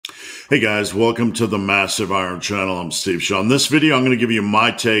Hey guys, welcome to the Massive Iron Channel. I'm Steve Shaw. In this video, I'm going to give you my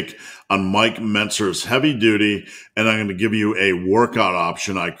take on Mike Mentzer's heavy duty, and I'm going to give you a workout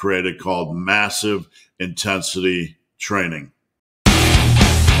option I created called Massive Intensity Training.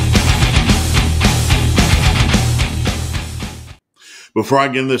 Before I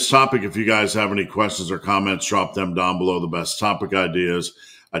get into this topic, if you guys have any questions or comments, drop them down below. The best topic ideas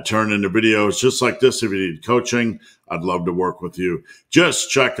I turn into videos just like this. If you need coaching, I'd love to work with you. Just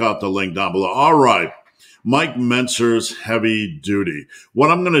check out the link down below. All right, Mike Mentzer's heavy duty. What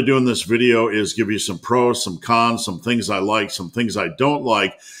I'm going to do in this video is give you some pros, some cons, some things I like, some things I don't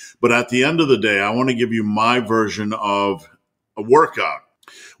like. But at the end of the day, I want to give you my version of a workout,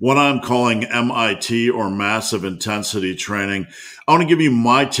 what I'm calling MIT or massive intensity training. I want to give you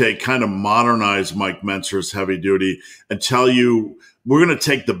my take, kind of modernize Mike Mentzer's heavy duty and tell you we're going to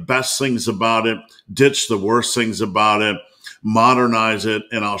take the best things about it, ditch the worst things about it, modernize it,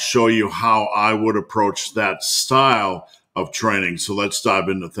 and I'll show you how I would approach that style of training. So let's dive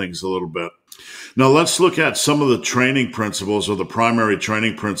into things a little bit. Now let's look at some of the training principles or the primary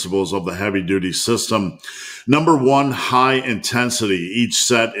training principles of the heavy duty system. Number one, high intensity. Each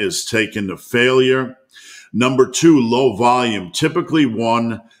set is taken to failure. Number two, low volume. Typically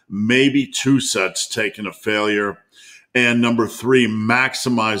one, maybe two sets taken to failure. And number three,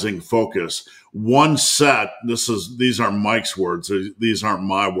 maximizing focus. One set, these aren't Mike's words. These aren't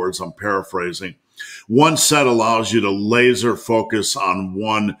my words. I'm paraphrasing. One set allows you to laser focus on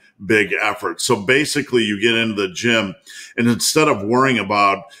one big effort. So basically you get into the gym and instead of worrying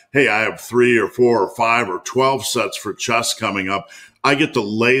about, hey, I have 3 or 4 or 5 or 12 sets for chest coming up, I get to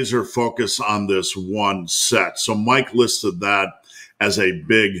laser focus on this one set. So Mike listed that as a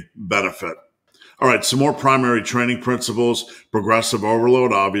big benefit. All right, some more primary training principles. Progressive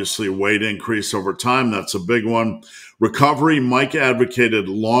overload, obviously weight increase over time. That's a big one. Recovery, Mike advocated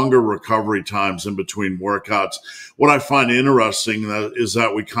longer recovery times in between workouts. What I find interesting is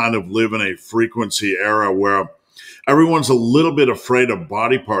that we kind of live in a frequency era where everyone's a little bit afraid of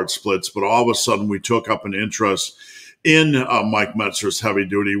body part splits, but all of a sudden we took up an interest in Mike Mentzer's heavy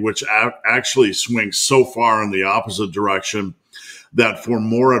duty, which actually swings so far in the opposite direction that for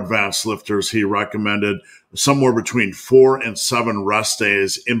more advanced lifters, he recommended somewhere between 4 and 7 rest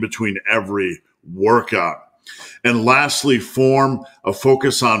days in between every workout. And lastly, form, a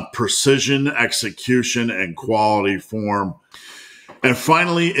focus on precision, execution, and quality form. And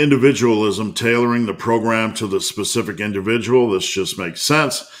finally, individualism, tailoring the program to the specific individual. This just makes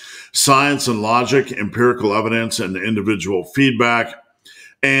sense. Science and logic, empirical evidence, and individual feedback.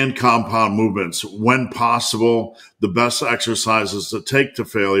 And compound movements. When possible, the best exercises to take to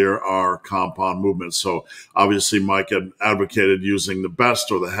failure are compound movements. So obviously Mike had advocated using the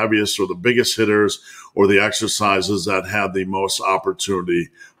best or the heaviest or the biggest hitters or the exercises that had the most opportunity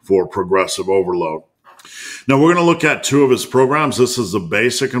for progressive overload. Now we're going to look at 2 of his programs. This is the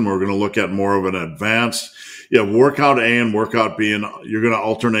basic and we're going to look at more of an advanced. You have workout A and workout B, and you're going to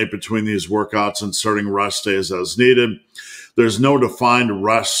alternate between these workouts, inserting rest days as needed. There's no defined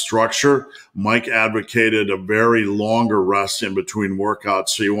rest structure. Mike advocated a very longer rest in between workouts,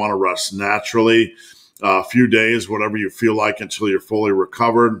 so you want to rest naturally, a few days, whatever you feel like until you're fully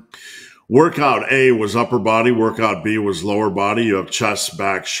recovered. Workout A was upper body. Workout B was lower body. You have chest,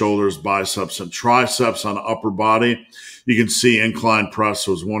 back, shoulders, biceps, and triceps on upper body. You can see incline press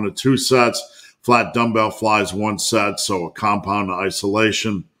was 1 to 2 sets. Flat dumbbell flies 1 set, so a compound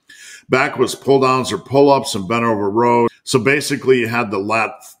isolation. Back was pull downs or pull ups and bent over rows. So basically you had the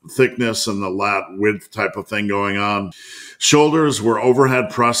lat thickness and the lat width type of thing going on. Shoulders were overhead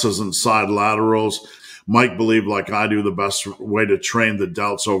presses and side laterals. Mike believed, like I do, the best way to train the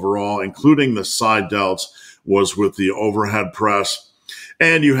delts overall, including the side delts, was with the overhead press.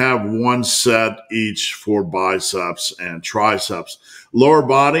 And you have 1 set each for biceps and triceps. Lower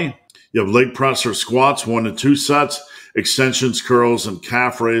body, you have leg press or squats, 1 to 2 sets. Extensions, curls, and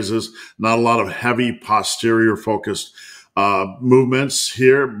calf raises. Not a lot of heavy posterior focused movements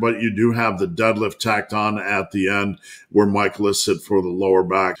here, but you do have the deadlift tacked on at the end where Mike listed for the lower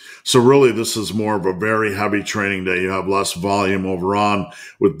back. So really this is more of a very heavy training day. You have less volume over on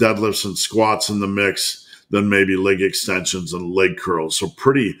with deadlifts and squats in the mix than maybe leg extensions and leg curls. So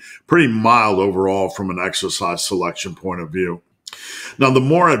pretty mild overall from an exercise selection point of view. Now, the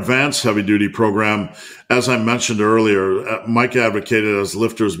more advanced heavy-duty program, as I mentioned earlier, Mike advocated as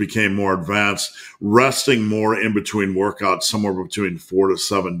lifters became more advanced, resting more in between workouts, somewhere between 4 to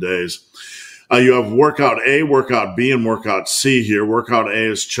 7 days. You have workout A, workout B, and workout C here. Workout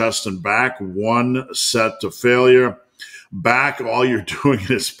A is chest and back, 1 set to failure. Back, all you're doing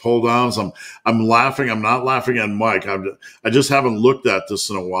is pull downs. I'm laughing. I'm not laughing at Mike. I just haven't looked at this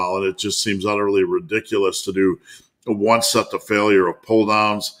in a while, and it just seems utterly ridiculous to do a one set to failure of pull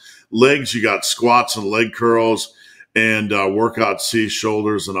downs. Legs, you got squats and leg curls, and workout C,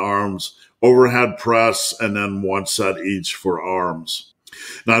 shoulders and arms, overhead press, and then one set each for arms.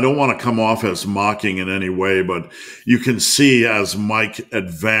 Now, I don't want to come off as mocking in any way, but you can see as Mike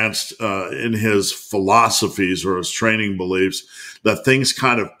advanced in his philosophies or his training beliefs that things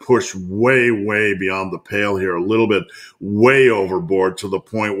kind of push way, way beyond the pale here, a little bit way overboard to the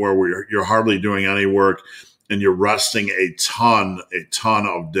point where you're hardly doing any work and you're resting a ton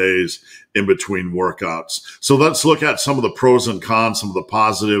of days in between workouts. So let's look at some of the pros and cons, some of the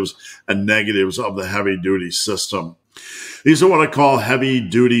positives and negatives of the heavy-duty system. These are what I call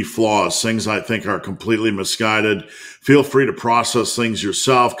heavy-duty flaws, things I think are completely misguided. Feel free to process things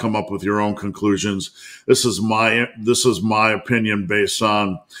yourself, come up with your own conclusions. This is my opinion based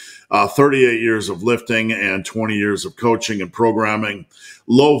on 38 years of lifting and 20 years of coaching and programming.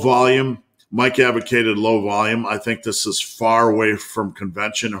 Low volume. Mike advocated low volume. I think this is far away from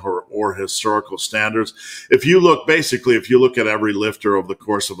convention or historical standards. If you look at every lifter over the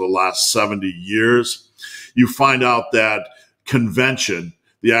course of the last 70 years, you find out that convention,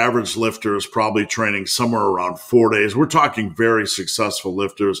 the average lifter is probably training somewhere around 4 days. We're talking very successful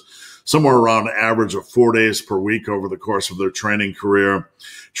lifters, somewhere around an average of 4 days per week over the course of their training career,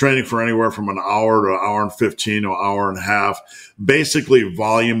 training for anywhere from an hour to an hour and 15 to an hour and a half. Basically,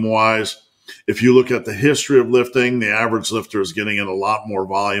 volume-wise, if you look at the history of lifting, the average lifter is getting in a lot more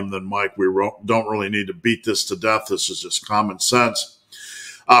volume than Mike. We don't really need to beat this to death. This is just common sense.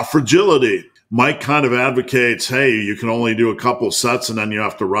 Fragility. Mike kind of advocates, hey, you can only do a couple sets and then you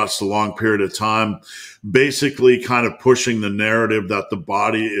have to rest a long period of time, basically kind of pushing the narrative that the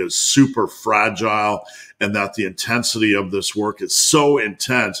body is super fragile and that the intensity of this work is so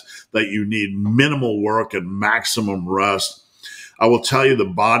intense that you need minimal work and maximum rest. I will tell you, the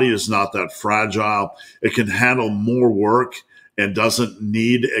body is not that fragile. It can handle more work and doesn't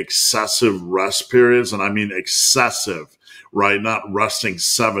need excessive rest periods. And I mean excessive, right? Not resting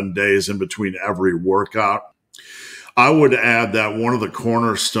 7 days in between every workout. I would add that one of the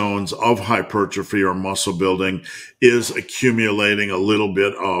cornerstones of hypertrophy or muscle building is accumulating a little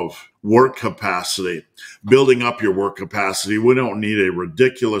bit of work capacity, building up your work capacity. We don't need a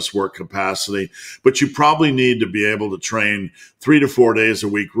ridiculous work capacity, but you probably need to be able to train 3 to 4 days a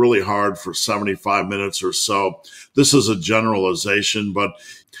week really hard for 75 minutes or so. This is a generalization, but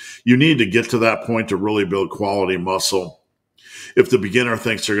you need to get to that point to really build quality muscle. If the beginner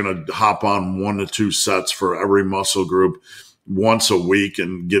thinks they're going to hop on 1 to 2 sets for every muscle group once a week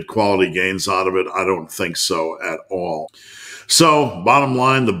and get quality gains out of it, I don't think so at all. So bottom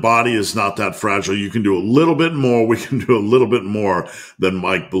line, the body is not that fragile. You can do a little bit more. We can do a little bit more than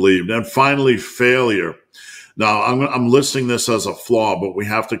Mike believed. And finally, failure. Now, I'm listing this as a flaw, but we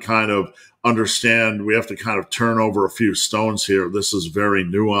have to kind of understand, we have to kind of turn over a few stones here. This is very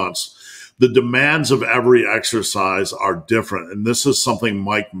nuanced. The demands of every exercise are different, and this is something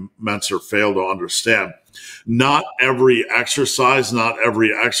Mike Mentzer failed to understand. Not every exercise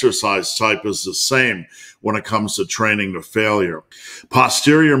type is the same when it comes to training to failure.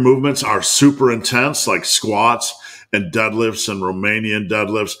 Posterior movements are super intense, like squats and deadlifts and Romanian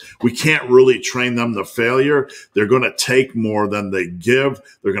deadlifts. We can't really train them to failure. They're going to take more than they give.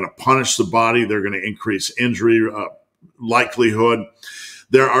 They're going to punish the body. They're going to increase injury likelihood.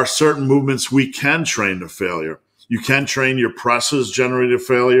 There are certain movements we can train to failure. You can train your presses generally to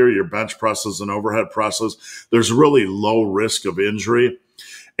failure, your bench presses and overhead presses. There's really low risk of injury.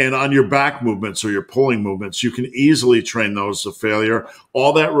 And on your back movements or your pulling movements, you can easily train those to failure.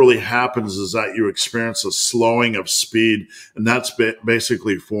 All that really happens is that you experience a slowing of speed, and that's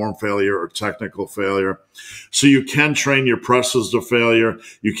basically form failure or technical failure. So you can train your presses to failure.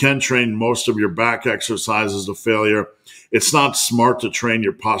 You can train most of your back exercises to failure. It's not smart to train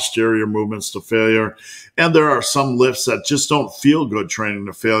your posterior movements to failure. And there are some lifts that just don't feel good training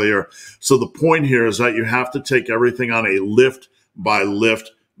to failure. So the point here is that you have to take everything on a lift by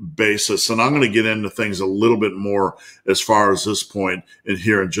lift basis. And I'm going to get into things a little bit more as far as this point in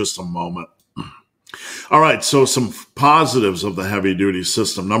here in just a moment. All right, so some positives of the heavy-duty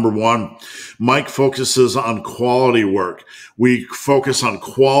system. Number one, Mike focuses on quality work. We focus on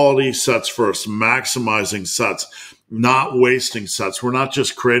quality sets first, maximizing sets, not wasting sets. We're not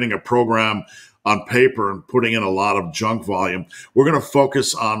just creating a program on paper and putting in a lot of junk volume. We're going to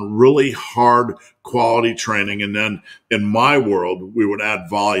focus on really hard quality training. And then in my world, we would add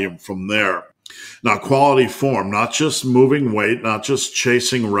volume from there. Now, quality form, not just moving weight, not just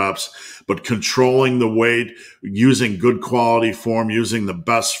chasing reps, but controlling the weight, using good quality form, using the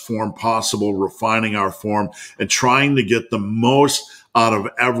best form possible, refining our form, and trying to get the most out of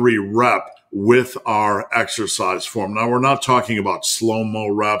every rep with our exercise form. Now, we're not talking about slow-mo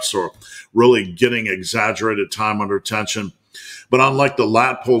reps or really getting exaggerated time under tension. But unlike the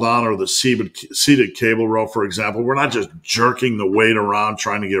lat pull down or the seated cable row, for example, we're not just jerking the weight around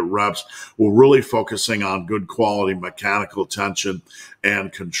trying to get reps. We're really focusing on good quality mechanical tension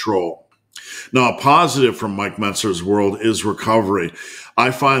and control. Now, a positive from Mike Mentzer's world is recovery.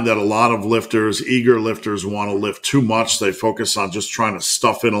 I find that a lot of lifters, eager lifters, want to lift too much. They focus on just trying to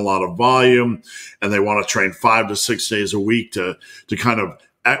stuff in a lot of volume, and they want to train 5 to 6 days a week to kind of,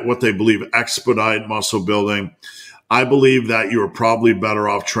 at what they believe, expedite muscle building. I believe that you're probably better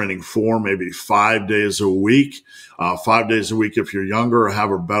off training 4, maybe 5 days a week. 5 days a week if you're younger,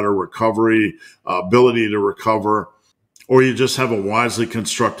 have a better recovery, ability to recover, or you just have a wisely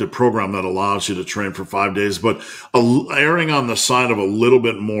constructed program that allows you to train for 5 days, but erring on the side of a little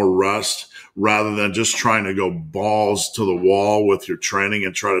bit more rest rather than just trying to go balls to the wall with your training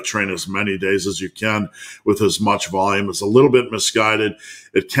and try to train as many days as you can with as much volume is a little bit misguided.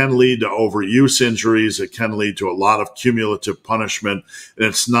 It can lead to overuse injuries. It can lead to a lot of cumulative punishment, and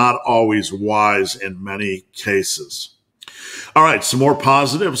it's not always wise in many cases. All right, some more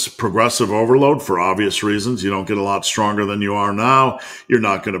positives. Progressive overload for obvious reasons. You don't get a lot stronger than you are now. You're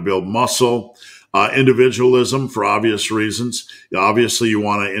not going to build muscle. Individualism for obvious reasons. Obviously, you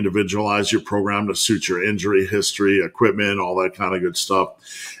want to individualize your program to suit your injury history, equipment, all that kind of good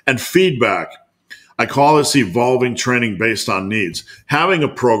stuff. And feedback. I call this evolving training based on needs. Having a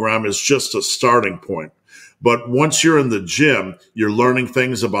program is just a starting point. But once you're in the gym, you're learning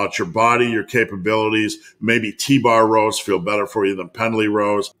things about your body, your capabilities. Maybe T-bar rows feel better for you than pendlay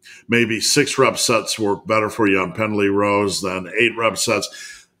rows. Maybe 6 rep sets work better for you on pendlay rows than 8 rep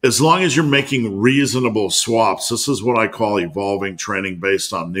sets. As long as you're making reasonable swaps, this is what I call evolving training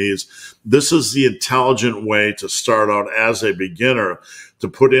based on needs. This is the intelligent way to start out as a beginner, to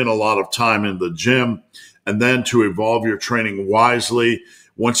put in a lot of time in the gym, and then to evolve your training wisely.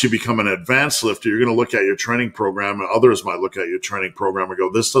 Once you become an advanced lifter, you're going to look at your training program, and others might look at your training program and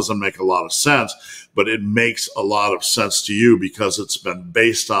go, this doesn't make a lot of sense, but it makes a lot of sense to you because it's been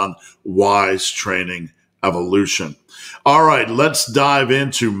based on wise training evolution. All right, let's dive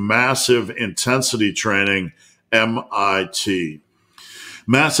into massive intensity training, MIT.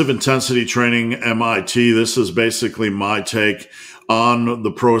 Massive intensity training, MIT. This is basically my take on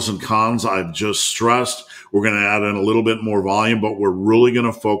the pros and cons I've just stressed. We're going to add in a little bit more volume, but we're really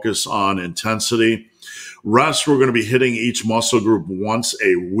going to focus on intensity. Rest, we're going to be hitting each muscle group once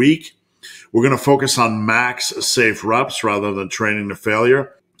a week. We're going to focus on max safe reps rather than training to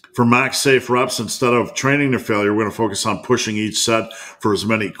failure. For max safe reps, instead of training to failure, we're going to focus on pushing each set for as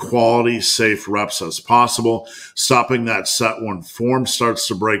many quality safe reps as possible, stopping that set when form starts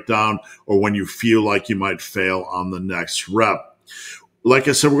to break down or when you feel like you might fail on the next rep. Like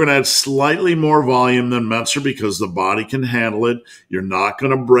I said, we're going to add slightly more volume than Mentzer because the body can handle it. You're not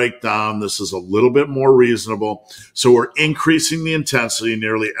going to break down. This is a little bit more reasonable. So we're increasing the intensity.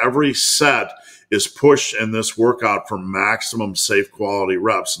 Nearly every set is pushed in this workout for maximum safe quality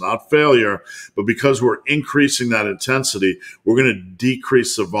reps, not failure, but because we're increasing that intensity, we're going to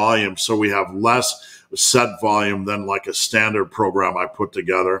decrease the volume so we have less set volume than like a standard program I put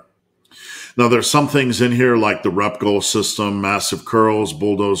together. Now, there's some things in here like the rep goal system, massive curls,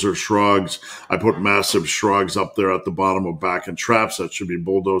 bulldozer shrugs. I put massive shrugs up there at the bottom of back and traps. That should be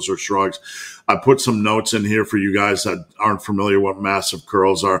bulldozer shrugs. I put some notes in here for you guys that aren't familiar what massive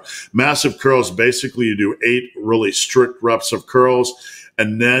curls are. Massive curls, basically you do 8 really strict reps of curls,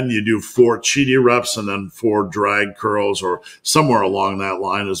 and then you do 4 cheaty reps and then 4 drag curls or somewhere along that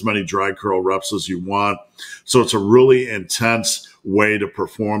line, as many drag curl reps as you want. So it's a really intense way to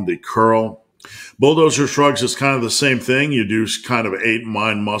perform the curl. Bulldozer shrugs is kind of the same thing. You do kind of 8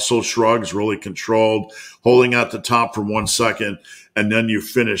 mind muscle shrugs, really controlled, holding at the top for 1 second, and then you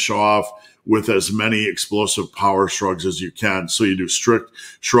finish off with as many explosive power shrugs as you can. So you do strict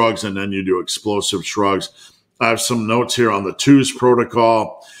shrugs and then you do explosive shrugs. I have some notes here on the twos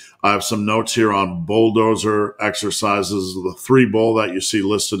protocol. I have some notes here on bulldozer exercises, the 3 bull that you see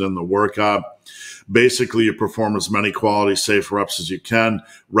listed in the workout. Basically, you perform as many quality safe reps as you can,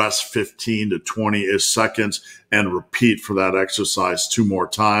 rest 15 to 20-ish seconds, and repeat for that exercise 2 more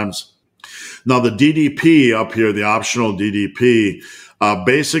times. Now, the DDP up here, the optional DDP,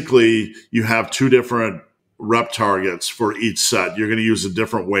 basically you have 2 different rep targets for each set. You're going to use a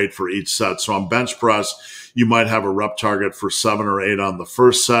different weight for each set. So on bench press, you might have a rep target for 7 or 8 on the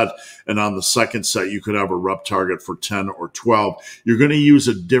first set. And on the second set, you could have a rep target for 10 or 12. You're going to use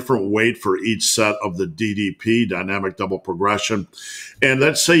a different weight for each set of the DDP, dynamic double progression. And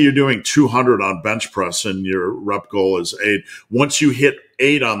let's say you're doing 200 on bench press and your rep goal is 8. Once you hit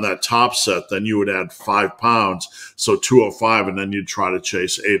 8 on that top set, then you would add 5 pounds, so 205, and then you'd try to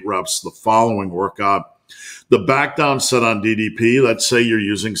chase 8 reps the following workout. The back down set on DDP, let's say you're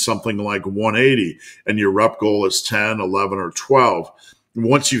using something like 180 and your rep goal is 10, 11, or 12.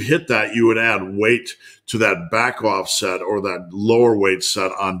 Once you hit that, you would add weight to that back off set or that lower weight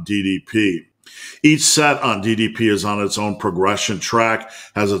set on DDP. Each set on DDP is on its own progression track,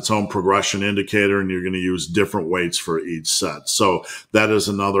 has its own progression indicator, and you're going to use different weights for each set. So that is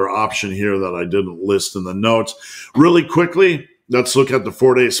another option here that I didn't list in the notes. Really quickly, let's look at the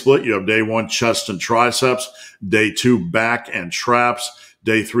 4-day split. You have day 1, chest and triceps, day 2, back and traps,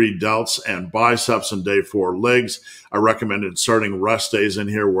 day 3, delts and biceps, and day 4, legs. I recommend inserting rest days in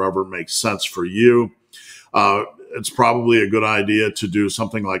here wherever it makes sense for you. It's probably a good idea to do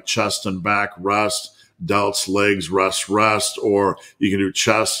something like chest and back rest, delts, legs, rest, rest, or you can do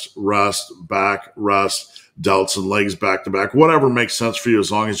chest, rest, back, rest, delts, and legs back to back, whatever makes sense for you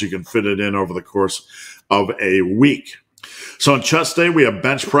as long as you can fit it in over the course of a week. So on chest day, we have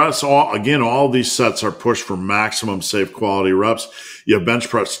bench press. All these sets are pushed for maximum safe quality reps. You have bench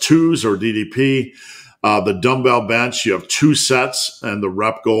press 2s or DDP. The dumbbell bench, you have 2 sets and the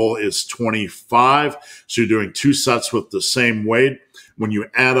rep goal is 25. So you're doing 2 sets with the same weight. When you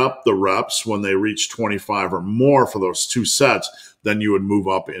add up the reps, when they reach 25 or more for those 2 sets, then you would move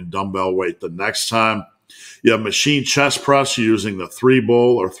up in dumbbell weight the next time. You have machine chest press using the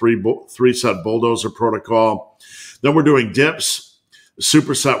 3-bull or 3-set bulldozer protocol. Then we're doing dips,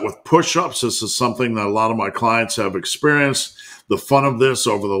 superset with push-ups. This is something that a lot of my clients have experienced. The fun of this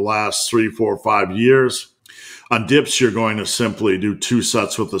over the last 3, 4, 5 years. On dips, you're going to simply do 2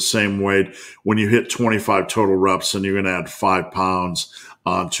 sets with the same weight. When you hit 25 total reps, and you're going to add 5 pounds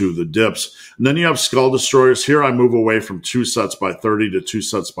onto the dips. And then you have skull destroyers. Here I move away from 2 sets by 30 to 2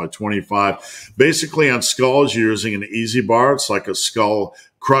 sets by 25. Basically on skulls, you're using an easy bar. It's like a skull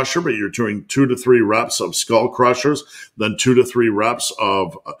crusher, but you're doing 2 to 3 reps of skull crushers, then 2 to 3 reps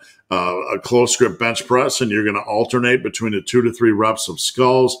of a close grip bench press, and you're going to alternate between the 2 to 3 reps of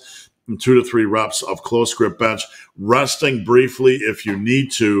skulls and 2 to 3 reps of close grip bench, resting briefly if you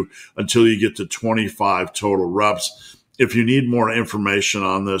need to until you get to 25 total reps. If you need more information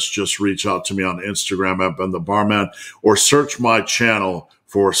on this, just reach out to me on Instagram at Ben the Barman or search my channel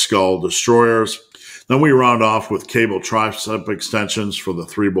for skull destroyers. Then we round off with cable tricep extensions for the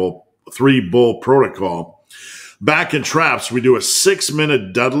 3-bull protocol. Back and traps, we do a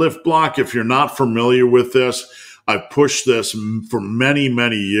 6-minute deadlift block. If you're not familiar with this, I've pushed this for many,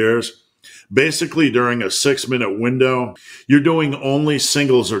 many years. Basically, during a 6-minute window, you're doing only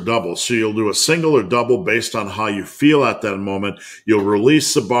singles or doubles. So you'll do a single or double based on how you feel at that moment. You'll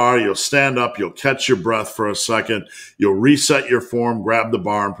release the bar, you'll stand up, you'll catch your breath for a second, you'll reset your form, grab the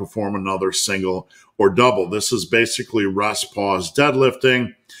bar, and perform another single or double. This is basically rest, pause,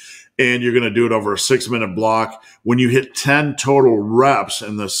 deadlifting. And you're going to do it over a 6-minute block. When you hit 10 total reps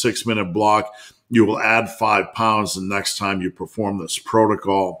in the 6-minute block, you will add 5 pounds the next time you perform this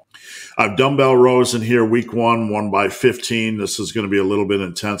protocol. I've dumbbell rows in here. Week 1, 1 by 15. This is going to be a little bit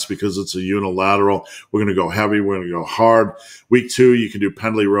intense because it's a unilateral. We're going to go heavy. We're going to go hard. Week 2, you can do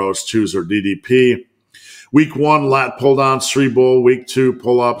pendlay rows, 2s or DDP. Week 1, lat pull downs, 3-bull. Week 2,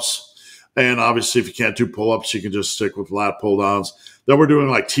 pull-ups. And obviously, if you can't do pull-ups, you can just stick with lat pull downs. Then we're doing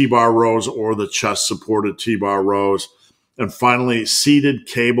like T-bar rows or the chest-supported T-bar rows. And finally, seated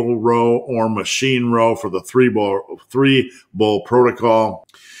cable row or machine row for the 3-bull protocol.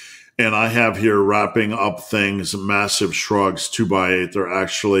 And I have here wrapping up things, massive shrugs, 2x8. They're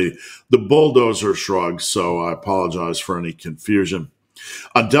actually the bulldozer shrugs, so I apologize for any confusion.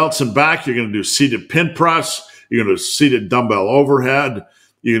 On delts and back, you're going to do seated pin press. You're going to do seated dumbbell overhead.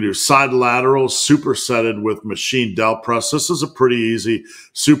 You can do side laterals, supersetted with machine delt press. This is a pretty easy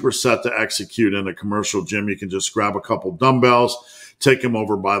superset to execute in a commercial gym. You can just grab a couple dumbbells, take them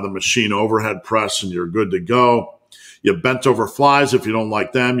over by the machine overhead press, and you're good to go. You have bent over flies. If you don't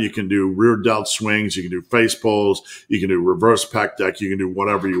like them, you can do rear delt swings. You can do face pulls. You can do reverse pec deck. You can do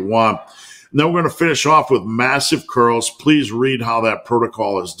whatever you want. And then we're going to finish off with massive curls. Please read how that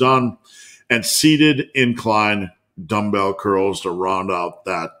protocol is done. And seated incline dumbbell curls to round out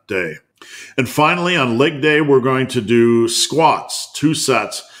that day. And finally, on leg day, we're going to do squats, 2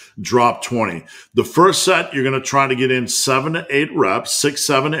 sets, drop 20. The first set, you're going to try to get in 7 to 8 reps, 6,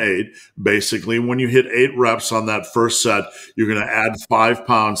 7, 8. Basically, when you hit 8 reps on that first set, you're going to add 5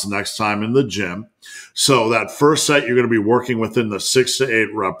 pounds next time in the gym. So that first set, you're going to be working within the 6 to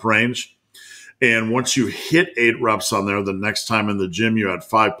 8 rep range. And once you hit 8 reps on there, the next time in the gym, you add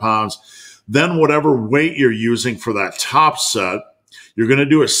 5 pounds. Then whatever weight you're using for that top set, you're going to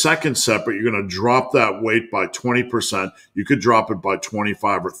do a second set, but you're going to drop that weight by 20%. You could drop it by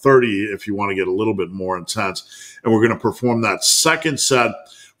 25 or 30 if you want to get a little bit more intense. And we're going to perform that second set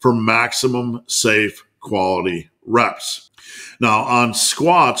for maximum safe quality reps. Now, on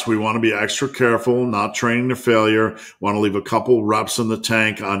squats, we want to be extra careful, not training to failure. Want to leave a couple reps in the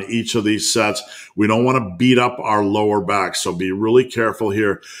tank on each of these sets. We don't want to beat up our lower back, so be really careful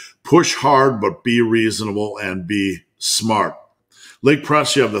here. Push hard, but be reasonable and be smart. Leg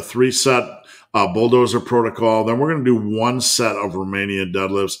press, you have the 3-set bulldozer protocol. Then we're going to do 1 set of Romanian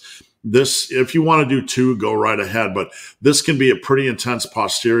deadlifts. This, if you want to do 2, go right ahead, but this can be a pretty intense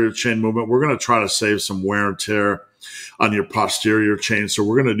posterior chain movement. We're going to try to save some wear and tear on your posterior chain, so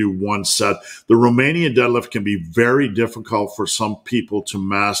we're going to do 1 set. The Romanian deadlift can be very difficult for some people to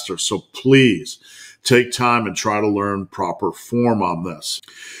master, so please take time and try to learn proper form on this.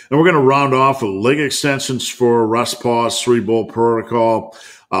 And we're going to round off with leg extensions for rest pause, 3-bolt protocol,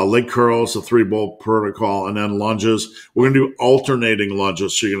 leg curls, a 3-bolt protocol, and then lunges. We're going to do alternating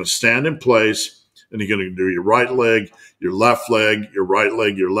lunges. So you're going to stand in place, and you're going to do your right leg, your left leg, your right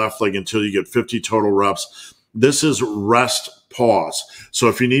leg, your left leg until you get 50 total reps. This is rest pause. So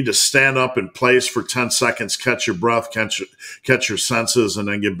if you need to stand up in place for 10 seconds, catch your breath, catch your senses, and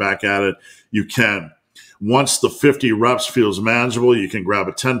then get back at it, you can. Once the 50 reps feels manageable, you can grab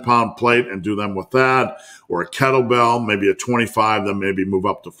a 10-pound plate and do them with that, or a kettlebell, maybe a 25, then maybe move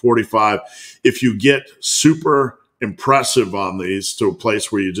up to 45. If you get super impressive on these to a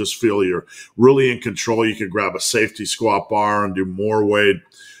place where you just feel you're really in control, you could grab a safety squat bar and do more weight,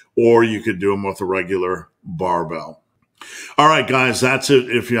 or you could do them with a regular barbell. All right, guys, that's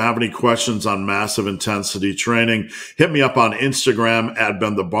it. If you have any questions on massive intensity training, hit me up on Instagram at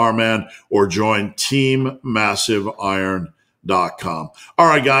Ben the Barman or join teammassiveiron.com. All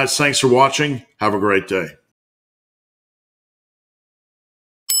right, guys, thanks for watching. Have a great day.